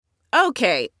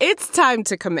Okay, it's time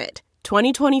to commit.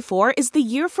 2024 is the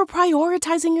year for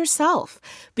prioritizing yourself.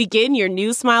 Begin your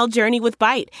new smile journey with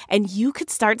Byte, and you could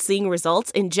start seeing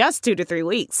results in just 2 to 3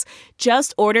 weeks.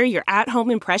 Just order your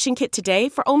at-home impression kit today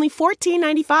for only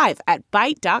 $14.95 at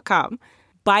Byte.com.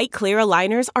 Byte Clear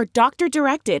aligners are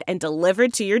doctor-directed and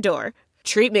delivered to your door.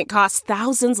 Treatment costs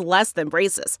thousands less than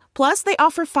braces. Plus, they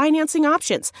offer financing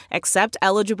options, accept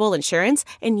eligible insurance,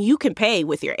 and you can pay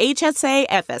with your HSA,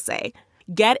 FSA.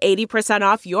 Get 80%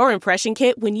 off your impression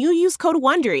kit when you use code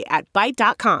WONDERY at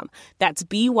Byte.com. That's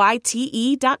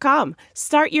BYTE.com.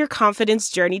 Start your confidence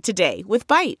journey today with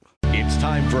Byte. It's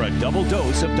time for a double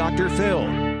dose of Dr. Phil.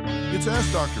 It's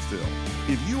Ask Dr. Phil.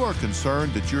 If you are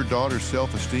concerned that your daughter's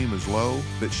self-esteem is low,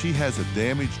 that she has a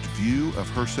damaged view of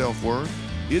her self-worth,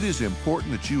 it is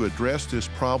important that you address this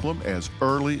problem as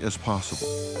early as possible.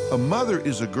 A mother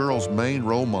is a girl's main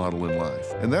role model in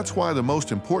life, and that's why the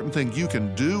most important thing you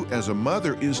can do as a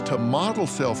mother is to model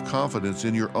self-confidence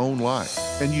in your own life.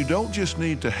 And you don't just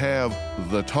need to have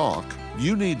the talk,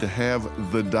 you need to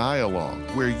have the dialogue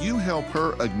where you help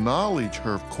her acknowledge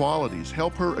her qualities,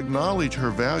 help her acknowledge her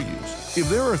values. If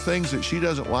there are things that she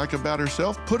doesn't like about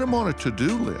herself, put them on a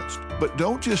to-do list, but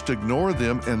don't just ignore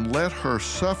them and let her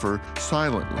suffer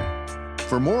silently.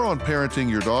 For more on parenting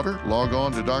your daughter, log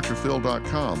on to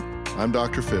drphil.com. I'm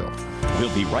Dr. Phil.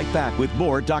 We'll be right back with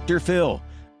more Dr. Phil.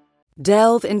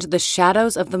 Delve into the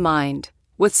shadows of the mind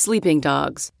with Sleeping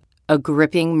Dogs, a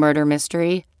gripping murder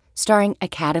mystery starring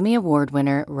Academy Award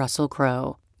winner Russell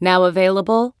Crowe. Now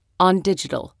available on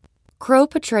digital. Crowe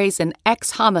portrays an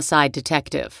ex-homicide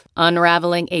detective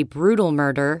unraveling a brutal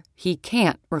murder he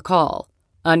can't recall.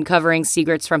 Uncovering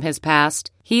secrets from his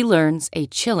past, he learns a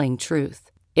chilling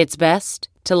truth. It's best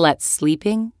to let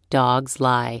sleeping dogs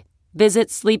lie. Visit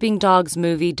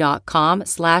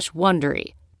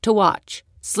sleepingdogsmovie.com/Wondery to watch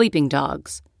Sleeping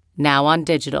Dogs, now on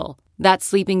digital. That's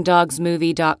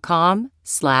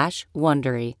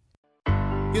sleepingdogsmovie.com/Wondery.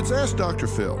 It's Ask Dr.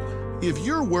 Phil. If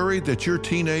you're worried that your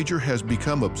teenager has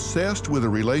become obsessed with a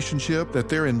relationship that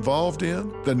they're involved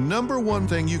in, the number one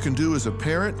thing you can do as a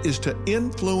parent is to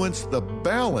influence the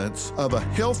balance of a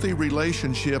healthy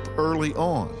relationship early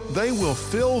on. They will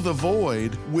fill the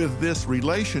void with this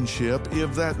relationship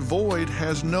if that void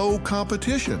has no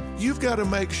competition. You've got to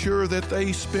make sure that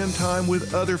they spend time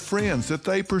with other friends, that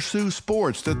they pursue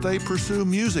sports, that they pursue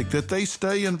music, that they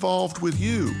stay involved with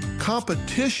you.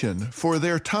 Competition for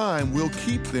their time will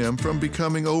keep them from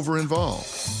becoming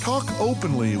over-involved. Talk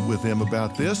openly with them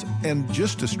about this and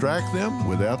just distract them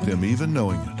without them even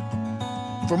knowing it.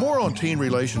 For more on teen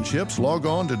relationships, log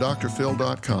on to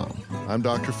drphil.com. I'm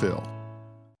Dr. Phil.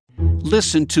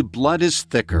 Listen to Blood is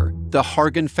Thicker, The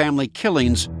Hargan Family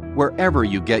Killings, wherever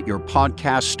you get your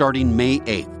podcast starting May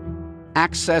 8th.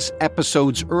 Access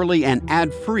episodes early and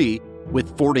ad-free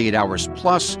with 48 Hours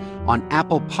Plus on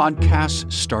Apple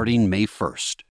Podcasts starting May 1st.